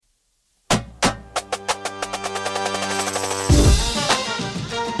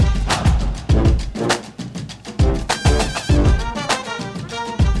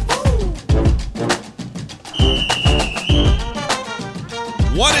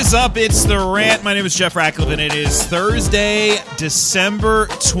is up? It's The Rant. My name is Jeff Ratcliffe, and it is Thursday, December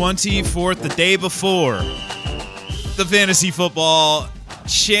 24th, the day before the Fantasy Football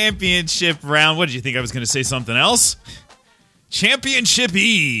Championship round. What did you think? I was going to say something else? Championship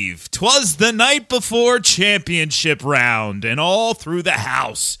Eve. 'Twas the night before championship round, and all through the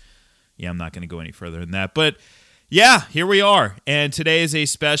house. Yeah, I'm not going to go any further than that, but yeah, here we are. And today is a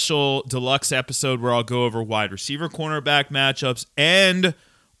special deluxe episode where I'll go over wide receiver, cornerback matchups, and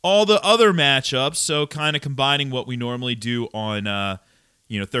all the other matchups. So kind of combining what we normally do on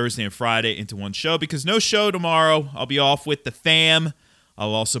Thursday and Friday into one show, because no show tomorrow. I'll be off with the fam.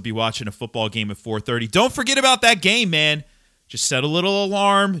 I'll also be watching a football game at 4:30. Don't forget about that game, man. Just set a little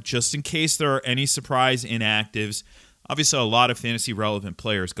alarm just in case there are any surprise inactives. Obviously, a lot of fantasy-relevant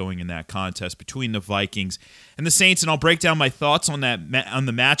players going in that contest between the Vikings and the Saints, and I'll break down my thoughts on that on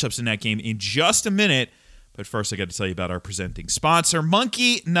the matchups in that game in just a minute. But first, I got to tell you about our presenting sponsor,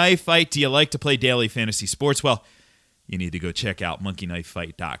 Monkey Knife Fight. Do you like to play daily fantasy sports? Well, you need to go check out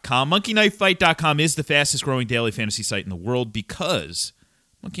monkeyknifefight.com. Monkeyknifefight.com is the fastest-growing daily fantasy site in the world because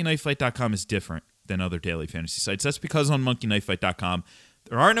monkeyknifefight.com is different than other daily fantasy sites. That's because on monkeyknifefight.com,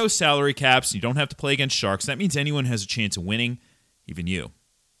 there are no salary caps. You don't have to play against sharks. That means anyone has a chance of winning, even you.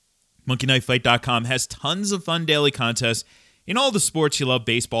 MonkeyKnifeFight.com has tons of fun daily contests in all the sports you love: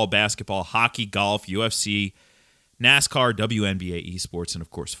 baseball, basketball, hockey, golf, UFC, NASCAR, WNBA, esports, and of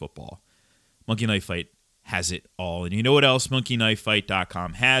course football. Monkey Knife Fight has it all. And you know what else?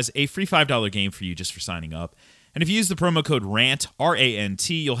 MonkeyKnifeFight.com has a free $5 game for you just for signing up. And if you use the promo code RANT,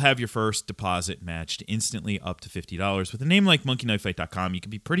 R-A-N-T, you'll have your first deposit matched instantly up to $50. With a name like monkeyknifefight.com, you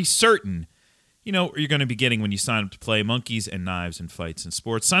can be pretty certain you know what you're going to be getting when you sign up to play monkeys and knives and fights and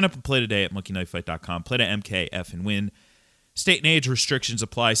sports. Sign up and play today at monkeyknifefight.com. Play to MKF and win. State and age restrictions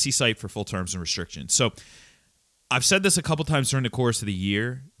apply. See site for full terms and restrictions. So I've said this a couple times during the course of the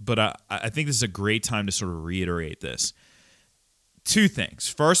year, but I think this is a great time to sort of reiterate this. Two things.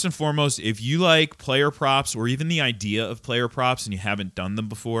 First and foremost, if you like player props or even the idea of player props and you haven't done them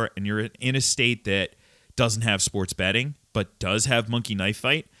before and you're in a state that doesn't have sports betting but does have Monkey Knife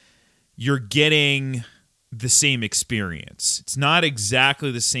Fight, you're getting the same experience. It's not exactly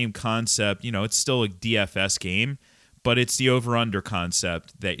the same concept. You know, it's still a DFS game, but it's the over-under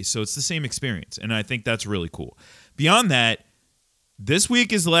concept. So it's the same experience, and I think that's really cool. Beyond that, this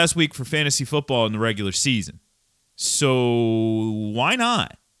week is the last week for fantasy football in the regular season. So why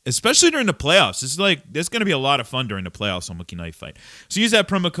not? Especially during the playoffs. There's going to be a lot of fun during the playoffs on Monkey Knife Fight. So use that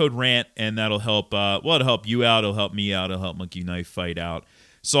promo code RANT, and that'll help. It'll help you out. It'll help me out. It'll help Monkey Knife Fight out.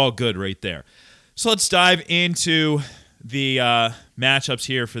 It's all good right there. So let's dive into the matchups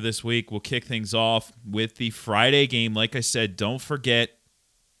here for this week. We'll kick things off with the Friday game. Like I said, don't forget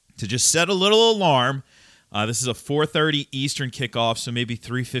to just set a little alarm. This is a 4:30 Eastern kickoff, so maybe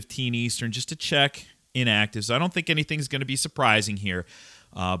 3:15 Eastern, just to check inactives. I don't think anything's going to be surprising here,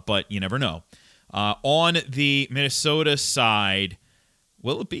 but you never know. On the Minnesota side,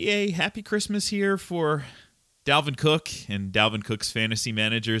 will it be a happy Christmas here for Dalvin Cook and Dalvin Cook's fantasy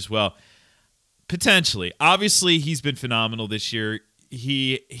managers? Well, potentially. Obviously, he's been phenomenal this year.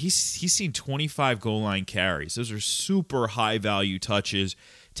 He's seen 25 goal line carries. Those are super high-value touches.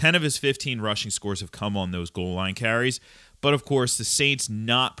 10 of his 15 rushing scores have come on those goal line carries. But, of course, the Saints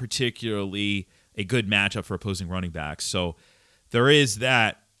not particularly a good matchup for opposing running backs. So there is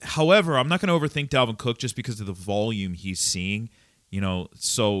that. However, I'm not going to overthink Dalvin Cook just because of the volume he's seeing.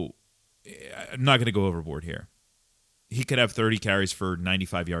 So I'm not going to go overboard here. He could have 30 carries for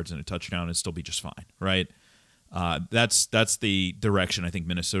 95 yards and a touchdown and still be just fine, right? That's the direction I think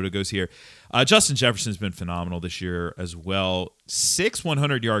Minnesota goes here. Justin Jefferson's been phenomenal this year as well. 6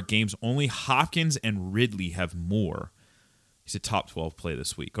 100-yard games. Only Hopkins and Ridley have more. He's a top 12 play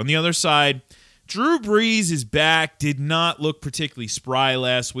this week. On the other side, Drew Brees is back. Did not look particularly spry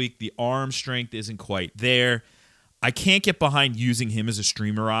last week. The arm strength isn't quite there. I can't get behind using him as a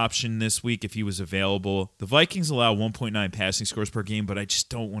streamer option this week if he was available. The Vikings allow 1.9 passing scores per game, but I just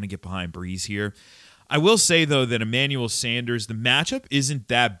don't want to get behind Brees here. I will say, though, that Emmanuel Sanders, the matchup isn't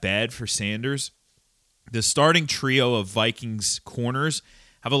that bad for Sanders. The starting trio of Vikings corners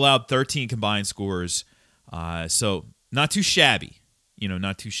have allowed 13 combined scores, so not too shabby.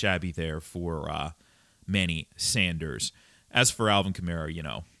 Not too shabby there for Manny Sanders. As for Alvin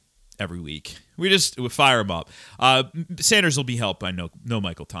Kamara, every week we fire him up. Sanders will be helped by no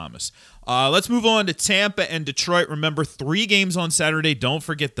Michael Thomas. Let's move on to Tampa and Detroit. Remember, 3 games on Saturday. Don't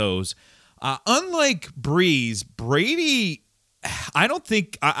forget those. Unlike Breeze, Brady, I don't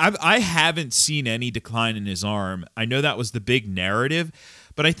think I haven't seen any decline in his arm. I know that was the big narrative,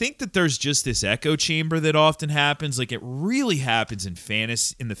 But I think that there's just this echo chamber that often happens. Like, it really happens in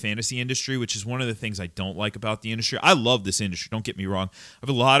the fantasy industry, which is one of the things I don't like about the industry. I love this industry, don't get me wrong. I have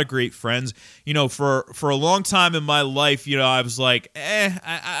a lot of great friends. For a long time in my life, I was like,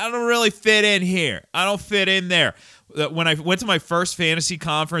 I don't really fit in here. I don't fit in there. When I went to my first fantasy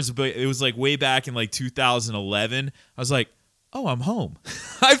conference, but it was like way back in like 2011, I was like, oh, I'm home.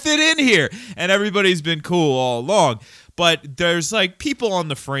 I fit in here. And everybody's been cool all along. But there's like people on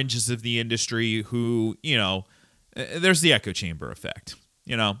the fringes of the industry who, there's the echo chamber effect.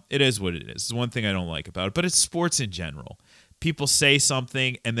 It is what it is. It's one thing I don't like about it, but it's sports in general. People say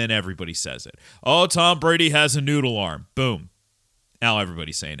something and then everybody says it. Oh, Tom Brady has a noodle arm. Boom. Now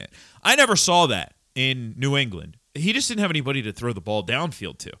everybody's saying it. I never saw that in New England. He just didn't have anybody to throw the ball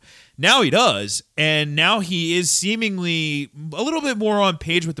downfield to. Now he does, and now he is seemingly a little bit more on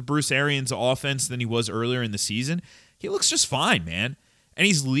page with the Bruce Arians offense than he was earlier in the season. He looks just fine, man. And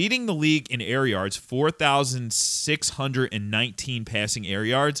he's leading the league in air yards, 4,619 passing air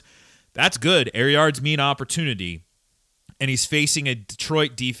yards. That's good. Air yards mean opportunity. And he's facing a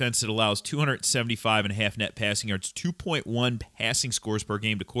Detroit defense that allows 275.5 net passing yards, 2.1 passing scores per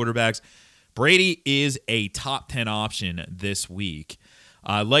game to quarterbacks. Brady is a top 10 option this week.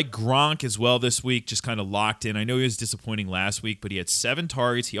 Like Gronk as well this week, just kind of locked in. I know he was disappointing last week, but he had 7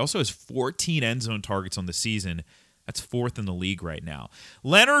 targets. He also has 14 end zone targets on the season. That's 4th in the league right now.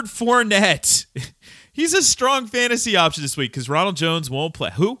 Leonard Fournette. He's a strong fantasy option this week because Ronald Jones won't play.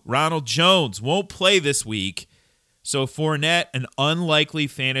 Who? Ronald Jones won't play this week. So Fournette, an unlikely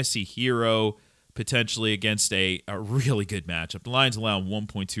fantasy hero, potentially against a really good matchup. The Lions allow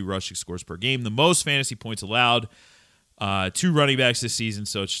 1.2 rushing scores per game, the most fantasy points allowed. 2 running backs this season,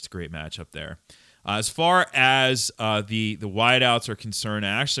 so it's just a great matchup there. As far as the wideouts are concerned, I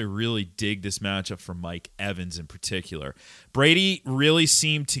actually really dig this matchup for Mike Evans in particular. Brady really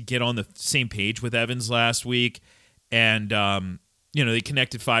seemed to get on the same page with Evans last week, and they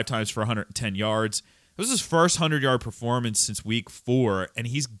connected 5 times for 110 yards. It was his first 100-yard performance since week 4, and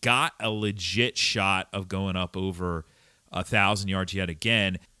he's got a legit shot of going up over 1,000 yards yet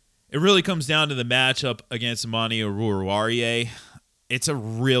again. It really comes down to the matchup against Amani Oruwariye. It's a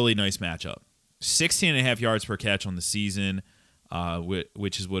really nice matchup. 16.5 yards per catch on the season,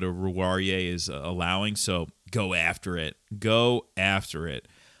 which is what Oruwariye is allowing, so go after it. Go after it.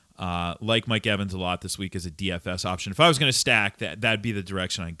 Like Mike Evans a lot this week as a DFS option. If I was going to stack, that'd be the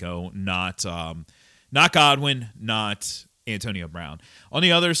direction I'd go, not Godwin, not Antonio Brown. On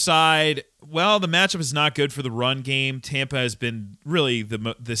the other side, well, the matchup is not good for the run game. Tampa has been really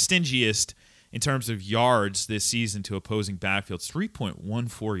the stingiest in terms of yards this season to opposing backfields,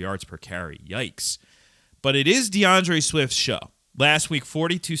 3.14 yards per carry. Yikes. But it is DeAndre Swift's show. Last week,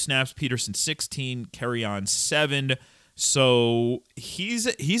 42 snaps, Peterson 16, carry on 7. So he's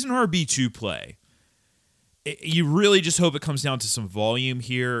an RB2 play. You really just hope it comes down to some volume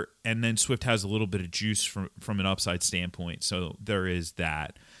here, and then Swift has a little bit of juice from an upside standpoint, so there is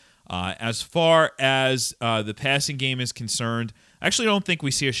that. As far as the passing game is concerned, I actually don't think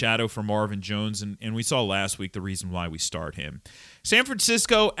we see a shadow for Marvin Jones, and we saw last week the reason why we start him. San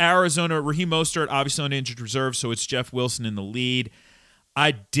Francisco, Arizona, Raheem Mostert, obviously on injured reserve, so it's Jeff Wilson in the lead.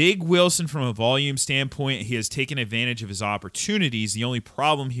 I dig Wilson from a volume standpoint. He has taken advantage of his opportunities. The only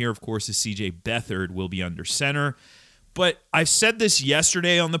problem here, of course, is C.J. Beathard will be under center. But I've said this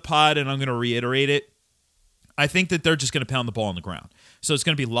yesterday on the pod, and I'm going to reiterate it. I think that they're just going to pound the ball on the ground. So it's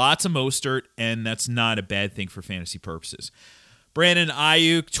going to be lots of Mostert, and that's not a bad thing for fantasy purposes. Brandon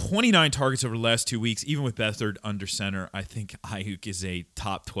Ayuk, 29 targets over the last 2 weeks, even with Beathard under center. I think Ayuk is a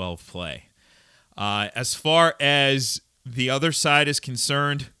top 12 play. As far as the other side is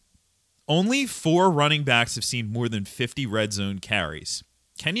concerned, only 4 running backs have seen more than 50 red zone carries.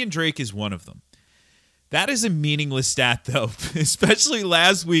 Kenyon Drake is one of them. That is a meaningless stat, though, especially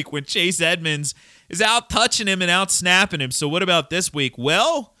last week when Chase Edmonds is out touching him and out snapping him. So what about this week?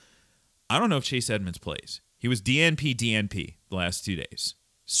 Well, I don't know if Chase Edmonds plays. He was DNP the last 2 days.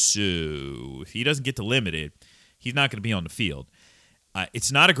 So if he doesn't get to limited, he's not going to be on the field.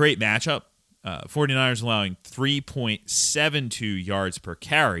 It's not a great matchup. 49ers allowing 3.72 yards per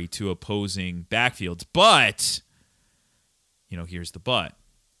carry to opposing backfields. But, here's the but.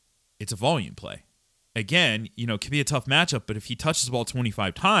 It's a volume play. Again, it can be a tough matchup, but if he touches the ball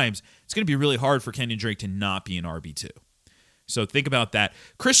 25 times, it's going to be really hard for Kenyon Drake to not be an RB2. So think about that.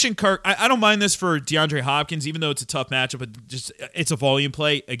 Christian Kirk, I don't mind this for DeAndre Hopkins, even though it's a tough matchup, but it's a volume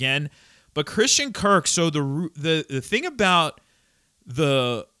play again. But Christian Kirk, so the thing about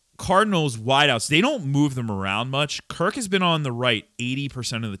the Cardinals wideouts, they don't move them around much. Kirk has been on the right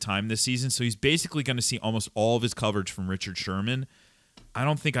 80% of the time this season, so he's basically going to see almost all of his coverage from Richard Sherman. I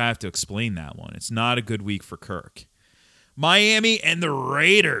don't think I have to explain that one. It's not a good week for Kirk. Miami and the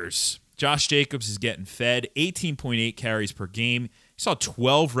Raiders. Josh Jacobs is getting fed, 18.8 carries per game. He saw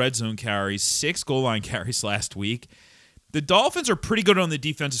 12 red zone carries, 6 goal line carries last week. The Dolphins are pretty good on the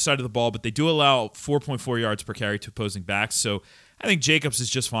defensive side of the ball, but they do allow 4.4 yards per carry to opposing backs. So I think Jacobs is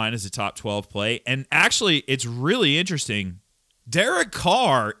just fine as a top 12 play. And actually, it's really interesting. Derek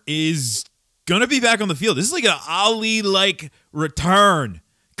Carr is going to be back on the field. This is like an Ali-like return,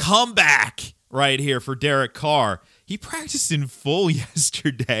 comeback right here for Derek Carr. He practiced in full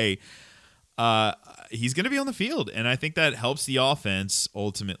yesterday. He's going to be on the field, and I think that helps the offense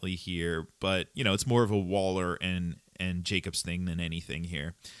ultimately here. But, it's more of a Waller and Jacobs thing than anything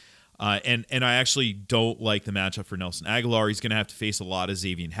here. And I actually don't like the matchup for Nelson Aguilar. He's going to have to face a lot of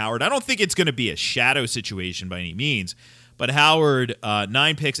Xavier Howard. I don't think it's going to be a shadow situation by any means, but Howard,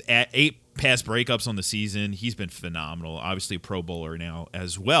 9 picks, 8 pass breakups on the season. He's been phenomenal. Obviously a Pro Bowler now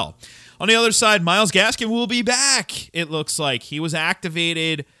as well. On the other side, Myles Gaskin will be back. It looks like he was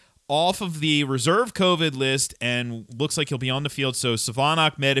activated off of the reserve COVID list and looks like he'll be on the field. So Savon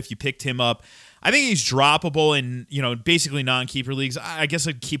Ahmed, if you picked him up, I think he's droppable in, basically non-keeper leagues. I guess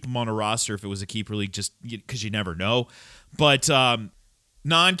I'd keep him on a roster if it was a keeper league just because you never know. But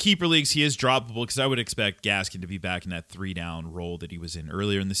non-keeper leagues, he is droppable because I would expect Gaskin to be back in that 3-down role that he was in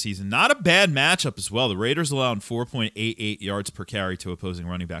earlier in the season. Not a bad matchup as well. The Raiders allowed 4.88 yards per carry to opposing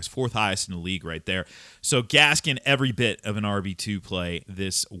running backs, 4th highest in the league right there. So Gaskin, every bit of an RB2 play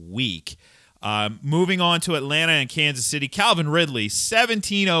this week. Moving on to Atlanta and Kansas City, Calvin Ridley,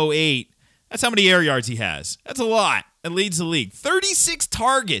 1708. That's how many air yards he has. That's a lot. It leads the league. 36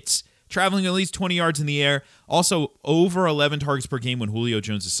 targets, traveling at least 20 yards in the air. Also, over 11 targets per game when Julio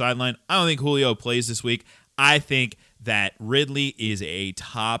Jones is sidelined. I don't think Julio plays this week. I think that Ridley is a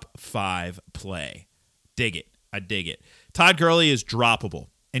top 5 play. Dig it. I dig it. Todd Gurley is droppable.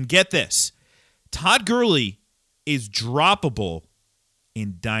 And get this. Todd Gurley is droppable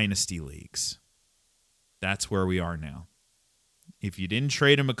in dynasty leagues. That's where we are now. If you didn't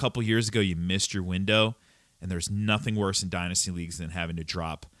trade him a couple years ago, you missed your window, and there's nothing worse in dynasty leagues than having to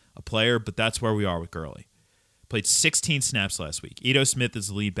drop a player, but that's where we are with Gurley. Played 16 snaps last week. Ito Smith is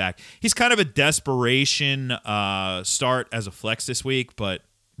the lead back. He's kind of a desperation start as a flex this week, but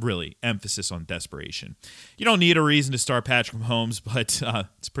really, emphasis on desperation. You don't need a reason to start Patrick Mahomes, but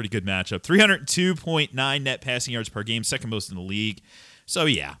it's a pretty good matchup. 302.9 net passing yards per game, second most in the league. So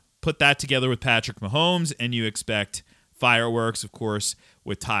yeah, put that together with Patrick Mahomes, and you expect fireworks, of course,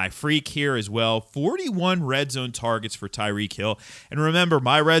 with Ty Freak here as well. 41 red zone targets for Tyreek Hill. And remember,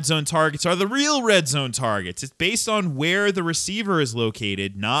 my red zone targets are the real red zone targets. It's based on where the receiver is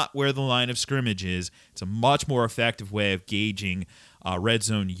located, not where the line of scrimmage is. It's a much more effective way of gauging red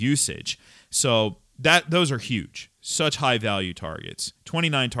zone usage. So those are huge. Such high value targets.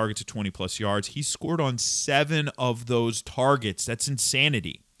 29 targets at 20-plus yards. He scored on 7 of those targets. That's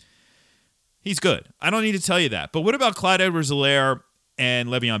insanity. He's good. I don't need to tell you that. But what about Clyde Edwards-Helaire and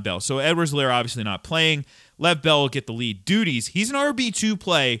Le'Veon Bell? So Edwards-Helaire obviously not playing. Lev Bell will get the lead duties. He's an RB2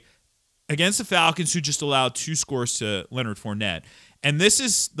 play against the Falcons, who just allowed 2 scores to Leonard Fournette. And this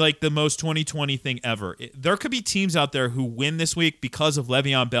is like the most 2020 thing ever. There could be teams out there who win this week because of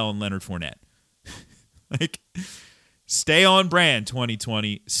Le'Veon Bell and Leonard Fournette. Stay on brand,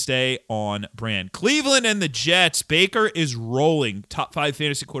 2020. Stay on brand. Cleveland and the Jets. Baker is rolling. Top 5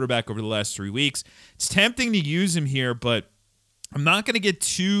 fantasy quarterback over the last 3 weeks. It's tempting to use him here, but I'm not going to get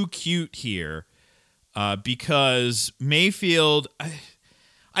too cute here because Mayfield,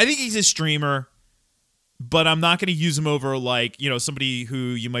 I think he's a streamer, but I'm not going to use him over somebody who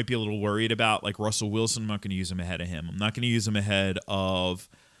you might be a little worried about, like Russell Wilson. I'm not going to use him ahead of him. I'm not going to use him ahead of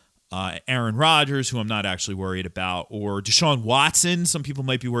Aaron Rodgers, who I'm not actually worried about, or Deshaun Watson. Some people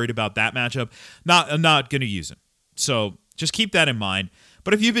might be worried about that matchup. I'm not going to use him. So just keep that in mind.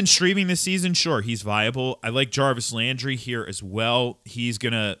 But if you've been streaming this season, sure, he's viable. I like Jarvis Landry here as well. He's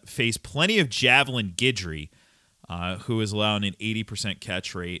going to face plenty of Javelin Guidry, who is allowing an 80%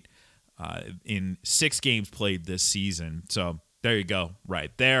 catch rate in 6 games played this season. So there you go,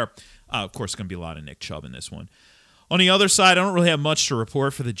 right there. Of course, it's going to be a lot of Nick Chubb in this one. On the other side, I don't really have much to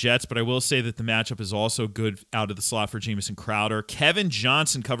report for the Jets, but I will say that the matchup is also good out of the slot for Jamison Crowder. Kevin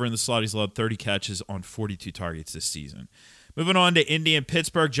Johnson covering the slot. He's allowed 30 catches on 42 targets this season. Moving on to Indy and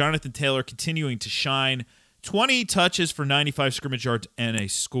Pittsburgh, Jonathan Taylor continuing to shine. 20 touches for 95 scrimmage yards and a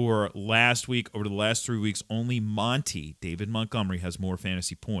score last week. Over the last 3 weeks, only David Montgomery, has more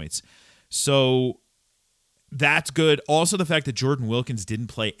fantasy points. So that's good. Also, the fact that Jordan Wilkins didn't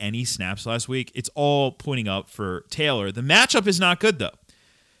play any snaps last week, it's all pointing up for Taylor. The matchup is not good, though.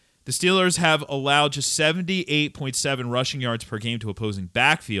 The Steelers have allowed just 78.7 rushing yards per game to opposing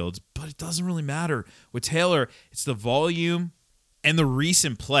backfields, but it doesn't really matter. With Taylor, it's the volume and the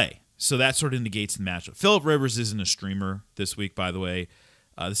recent play. So that sort of negates the matchup. Phillip Rivers isn't a streamer this week, by the way.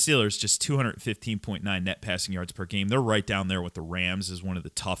 The Steelers just 215.9 net passing yards per game. They're right down there with the Rams as one of the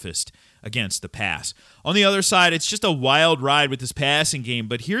toughest against the pass. On the other side, it's just a wild ride with this passing game.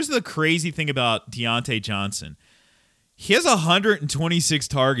 But here's the crazy thing about Deontay Johnson. He has 126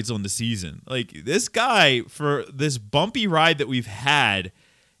 targets on the season. Like, this guy, for this bumpy ride that we've had,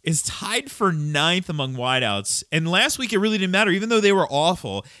 is tied for 9th among wideouts. And last week, it really didn't matter, even though they were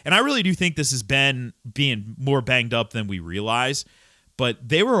awful. And I really do think this has been being more banged up than we realize. But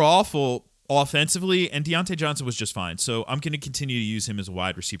they were awful offensively, and Deontay Johnson was just fine. So I'm going to continue to use him as a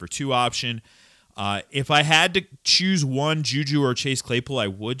wide receiver 2 option. If I had to choose one, Juju or Chase Claypool, I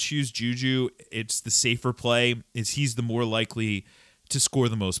would choose Juju. It's the safer play. He's the more likely to score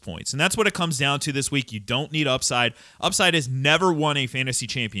the most points. And that's what it comes down to this week. You don't need upside. Upside has never won a fantasy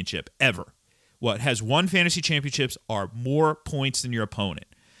championship, ever. What has won fantasy championships are more points than your opponent.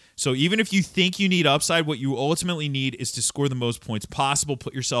 So even if you think you need upside, what you ultimately need is to score the most points possible,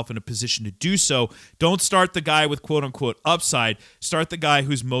 put yourself in a position to do so. Don't start the guy with quote-unquote upside. Start the guy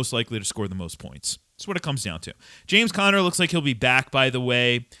who's most likely to score the most points. That's what it comes down to. James Conner looks like he'll be back, by the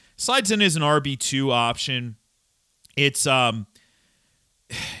way. Slides in as an RB2 option. It's not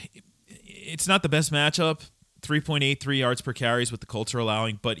the best matchup. 3.83 yards per carries with the Colts are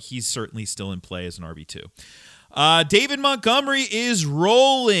allowing, but he's certainly still in play as an RB2. David Montgomery is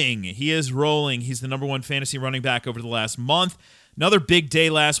rolling. He is rolling. He's the number 1 fantasy running back over the last month. Another big day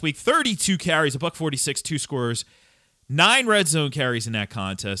last week. 32 carries, $146, 2 scores, 9 red zone carries in that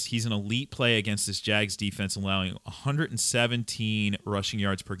contest. He's an elite play against this Jags defense, allowing 117 rushing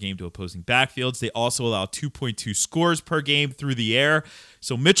yards per game to opposing backfields. They also allow 2.2 scores per game through the air.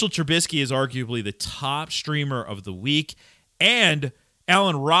 So Mitchell Trubisky is arguably the top streamer of the week. And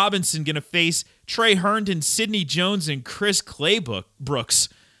Allen Robinson going to face Trey Herndon, Sidney Jones, and Chris Claybrooks,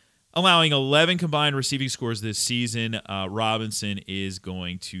 allowing 11 combined receiving scores this season. Robinson is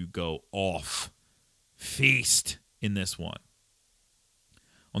going to go off. Feast in this one.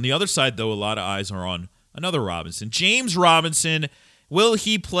 On the other side, though, a lot of eyes are on another Robinson. James Robinson, will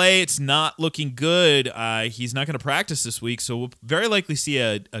he play? It's not looking good. He's not going to practice this week, so we'll very likely see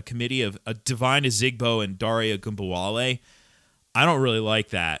a committee of Devine Ezigbo and Dare Ogunbowale. I don't really like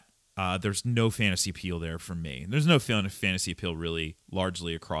that. There's no fantasy appeal there for me. There's no fantasy appeal really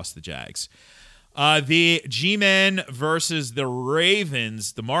largely across the Jags. The G-Men versus the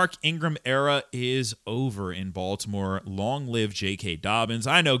Ravens. The Mark Ingram era is over in Baltimore. Long live J.K. Dobbins.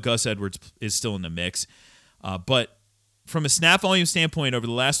 I know Gus Edwards is still in the mix, but from a snap volume standpoint, over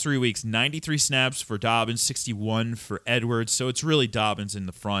the last 3 weeks, 93 snaps for Dobbins, 61 for Edwards. So it's really Dobbins in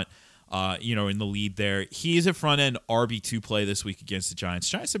the front. In the lead there. He is a front-end RB2 play this week against the Giants.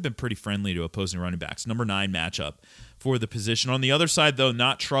 Giants have been pretty friendly to opposing running backs. Number 9 matchup for the position. On the other side, though,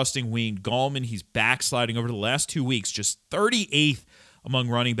 not trusting Wayne Gallman. He's backsliding over the last 2 weeks, just 38th among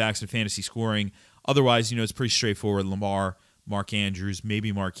running backs in fantasy scoring. Otherwise, it's pretty straightforward. Lamar, Mark Andrews,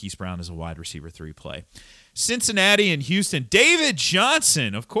 maybe Marquise Brown as a wide receiver 3 play. Cincinnati and Houston. David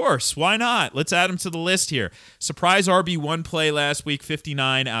Johnson, of course. Why not? Let's add him to the list here. Surprise RB1 play last week,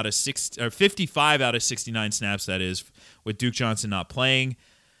 55 out of 69 snaps, that is, with Duke Johnson not playing.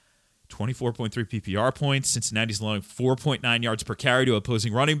 24.3 PPR points. Cincinnati's allowing 4.9 yards per carry to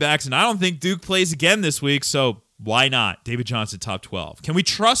opposing running backs, and I don't think Duke plays again this week, so why not? David Johnson, top 12. Can we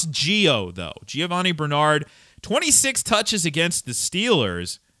trust Gio, though? Giovanni Bernard, 26 touches against the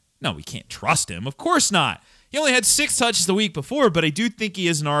Steelers. No, we can't trust him. Of course not. He only had 6 touches the week before, but I do think he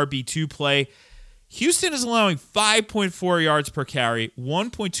is an RB2 play. Houston is allowing 5.4 yards per carry,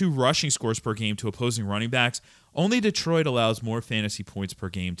 1.2 rushing scores per game to opposing running backs. Only Detroit allows more fantasy points per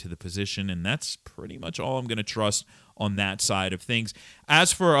game to the position, and that's pretty much all I'm going to trust on that side of things.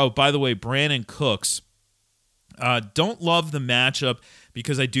 As for, by the way, Brandon Cooks, don't love the matchup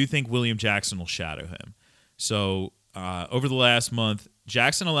because I do think William Jackson will shadow him. So over the last month,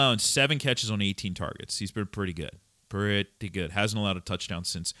 Jackson allowing 7 catches on 18 targets. He's been pretty good. Pretty good. Hasn't allowed a touchdown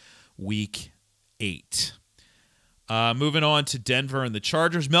since week 8. Moving on to Denver and the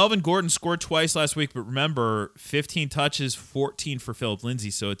Chargers. Melvin Gordon scored twice last week, but remember, 15 touches, 14 for Phillip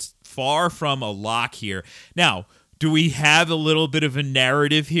Lindsay, so it's far from a lock here. Now, do we have a little bit of a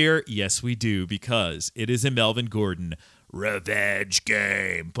narrative here? Yes, we do, because it is a Melvin Gordon revenge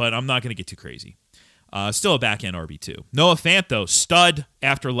game, but I'm not going to get too crazy. Still a back-end RB2. Noah Fant, though, stud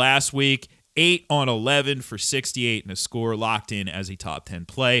after last week. 8 on 11 for 68 and a score, locked in as a top 10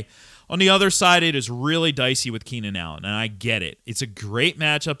 play. On the other side, it is really dicey with Keenan Allen, and I get it. It's a great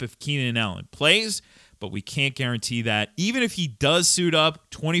matchup if Keenan Allen plays, but we can't guarantee that. Even if he does suit up,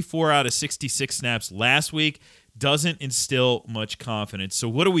 24 out of 66 snaps last week doesn't instill much confidence. So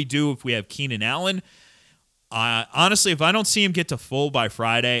what do we do if we have Keenan Allen? Honestly, if I don't see him get to full by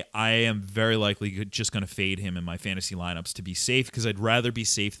Friday, I am very likely just going to fade him in my fantasy lineups to be safe, because I'd rather be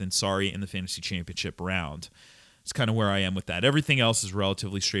safe than sorry in the fantasy championship round. It's kind of where I am with that. Everything else is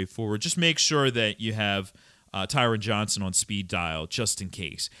relatively straightforward. Just make sure that you have Tyron Johnson on speed dial just in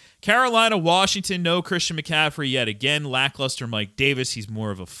case. Carolina, Washington, no Christian McCaffrey yet again. Lackluster Mike Davis. He's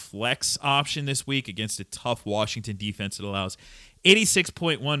more of a flex option this week against a tough Washington defense that allows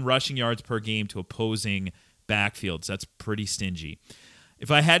 86.1 rushing yards per game to opposing backfields. That's pretty stingy. If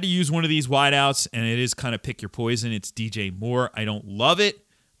I had to use one of these wideouts, and it is kind of pick your poison, it's DJ Moore. I don't love it,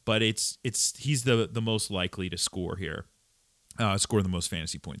 but he's the most likely to score here. Score the most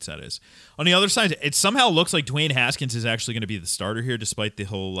fantasy points, that is. On the other side, it somehow looks like Dwayne Haskins is actually going to be the starter here, despite the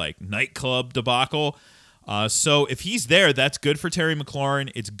whole nightclub debacle. So if he's there, that's good for Terry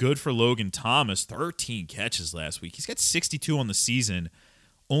McLaurin. It's good for Logan Thomas. 13 catches last week. He's got 62 on the season.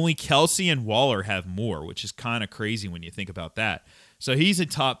 Only Kelsey and Waller have more, which is kind of crazy when you think about that. So he's a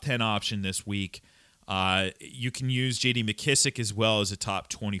top 10 option this week. You can use J.D. McKissick as well as a top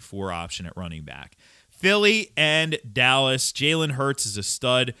 24 option at running back. Philly and Dallas. Jalen Hurts is a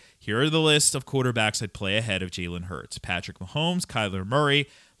stud. Here are the list of quarterbacks I'd play ahead of Jalen Hurts: Patrick Mahomes, Kyler Murray,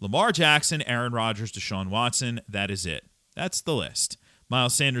 Lamar Jackson, Aaron Rodgers, Deshaun Watson. That is it. That's the list.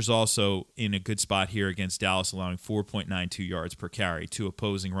 Miles Sanders also in a good spot here against Dallas, allowing 4.92 yards per carry to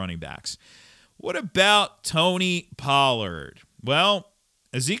opposing running backs. What about Tony Pollard? Well,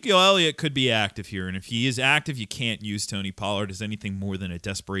 Ezekiel Elliott could be active here, and if he is active, you can't use Tony Pollard as anything more than a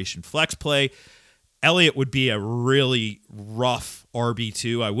desperation flex play. Elliott would be a really rough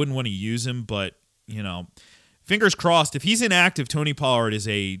RB2. I wouldn't want to use him, but, fingers crossed. If he's inactive, Tony Pollard is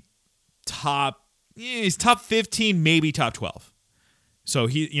he's top 15, maybe top 12. So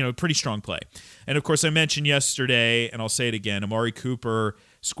pretty strong play. And of course, I mentioned yesterday, and I'll say it again, Amari Cooper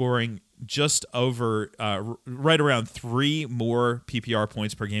scoring just over, right around 3 more PPR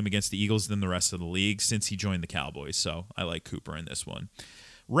points per game against the Eagles than the rest of the league since he joined the Cowboys. So I like Cooper in this one.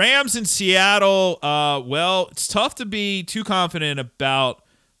 Rams in Seattle. Well, it's tough to be too confident about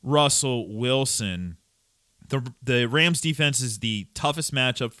Russell Wilson. The Rams defense is the toughest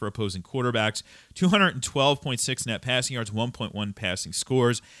matchup for opposing quarterbacks. 212.6 net passing yards, 1.1 passing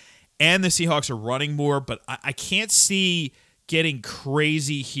scores. And the Seahawks are running more, but I can't see getting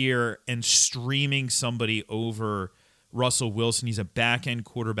crazy here and streaming somebody over Russell Wilson. He's a back-end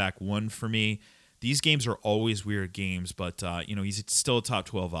quarterback 1 for me. These games are always weird games, but he's still a top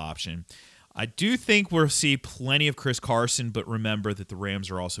 12 option. I do think we'll see plenty of Chris Carson, but remember that the Rams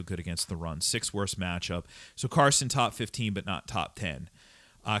are also good against the run. 6th worst matchup. So Carson top 15, but not top 10.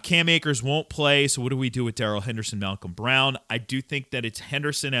 Cam Akers won't play, so what do we do with Darrell Henderson, Malcolm Brown? I do think that it's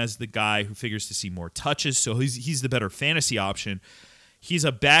Henderson as the guy who figures to see more touches, so he's the better fantasy option. He's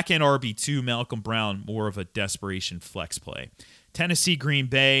a back-end RB2, Malcolm Brown, more of a desperation flex play. Tennessee, Green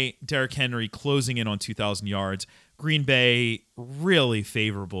Bay, Derrick Henry closing in on 2,000 yards. Green Bay really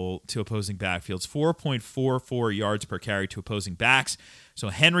favorable to opposing backfields, 4.44 yards per carry to opposing backs. So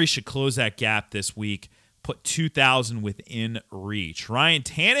Henry should close that gap this week, put 2,000 within reach. Ryan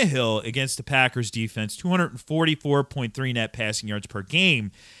Tannehill against the Packers defense, 244.3 net passing yards per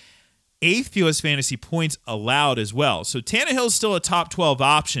game. 8th fewest fantasy points allowed as well. So Tannehill's still a top 12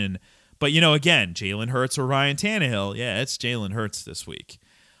 option. But, again, Jalen Hurts or Ryan Tannehill, it's Jalen Hurts this week.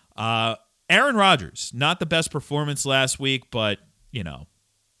 Aaron Rodgers, not the best performance last week, but,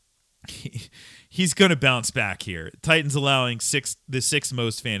 he's going to bounce back here. Titans allowing the 6th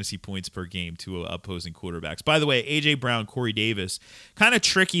most fantasy points per game to opposing quarterbacks. By the way, A.J. Brown, Corey Davis, kind of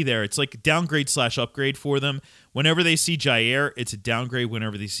tricky there. It's like downgrade/upgrade for them. Whenever they see Jair, it's a downgrade.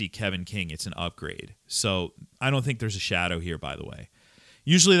 Whenever they see Kevin King, it's an upgrade. So I don't think there's a shadow here, by the way.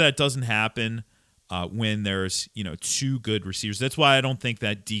 Usually that doesn't happen when there's, 2 good receivers. That's why I don't think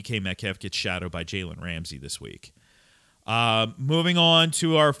that DK Metcalf gets shadowed by Jalen Ramsey this week. Moving on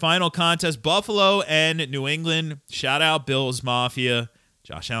to our final contest, Buffalo and New England. Shout out Bills Mafia.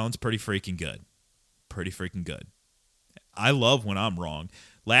 Josh Allen's pretty freaking good. I love when I'm wrong.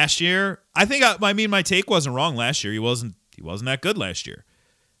 Last year, my take wasn't wrong last year. He wasn't that good last year.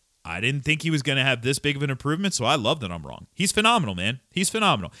 I didn't think he was going to have this big of an improvement, so I love that I'm wrong. He's phenomenal, man. He's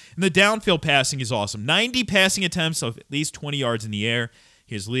phenomenal. And the downfield passing is awesome. 90 passing attempts of at least 20 yards in the air.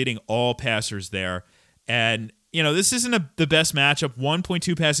 He is leading all passers there. And this isn't the best matchup.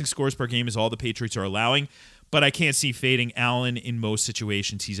 1.2 passing scores per game is all the Patriots are allowing, but I can't see fading Allen in most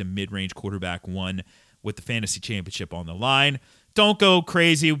situations. He's a mid-range quarterback one with the fantasy championship on the line. Don't go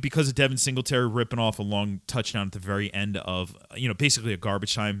crazy because of Devin Singletary ripping off a long touchdown at the very end of, basically a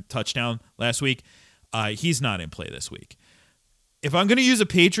garbage time touchdown last week. He's not in play this week. If I'm going to use a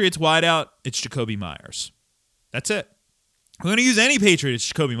Patriots wideout, it's Jacoby Myers. That's it. I'm going to use any Patriot, it's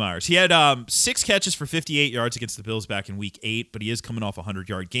Jacoby Myers. He had 6 catches for 58 yards against the Bills back in Week 8, but he is coming off a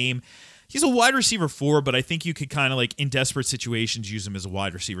 100-yard game. He's a wide receiver 4, but I think you could kind of in desperate situations use him as a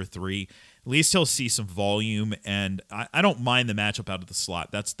wide receiver 3. At least he'll see some volume, and I don't mind the matchup out of the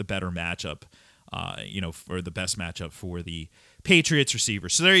slot. That's the better matchup, for the best matchup for the Patriots receiver.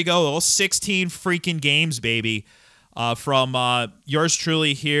 So there you go, all 16 freaking games, baby, from yours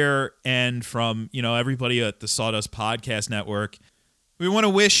truly here and from, everybody at the Sawdust Podcast Network. We want to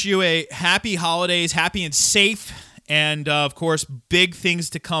wish you a happy holidays, happy and safe, and, of course, big things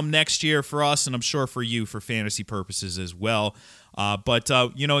to come next year for us, and I'm sure for you for fantasy purposes as well. But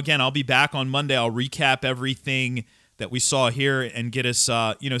again, I'll be back on Monday. I'll recap everything that we saw here and get us,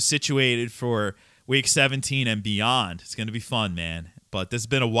 situated for Week 17 and beyond. It's going to be fun, man. But this has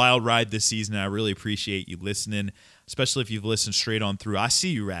been a wild ride this season, and I really appreciate you listening, especially if you've listened straight on through. I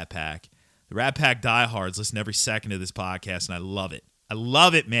see you, Rat Pack. The Rat Pack diehards listen every second of this podcast, and I love it. I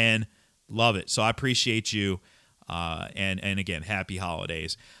love it, man. Love it. So I appreciate you. And again, happy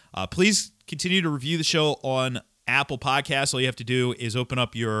holidays. Please continue to review the show on Apple Podcasts. All you have to do is open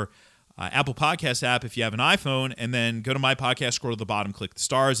up your Apple Podcast app if you have an iPhone, and then go to my podcast, scroll to the bottom, click the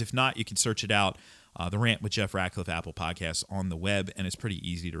stars. If not, you can search it out, The Rant with Jeff Ratcliffe, Apple Podcasts on the web, and it's pretty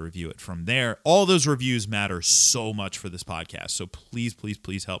easy to review it from there. All those reviews matter so much for this podcast, so please, please,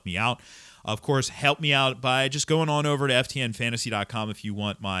 please help me out. Of course, help me out by just going on over to ftnfantasy.com if you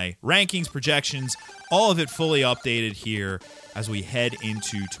want my rankings, projections, all of it fully updated here as we head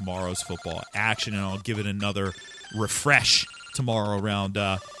into tomorrow's football action, and I'll give it another refresh tomorrow around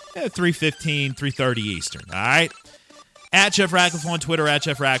 3:15, 3:30 Eastern, all right? At Jeff Ratcliffe on Twitter, at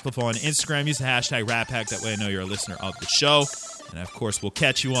Jeff Ratcliffe on Instagram. Use the hashtag RatPack. That way I know you're a listener of the show. And, of course, we'll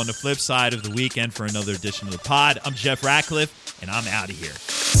catch you on the flip side of the weekend for another edition of the pod. I'm Jeff Ratcliffe, and I'm out of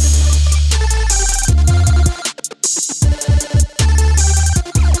here.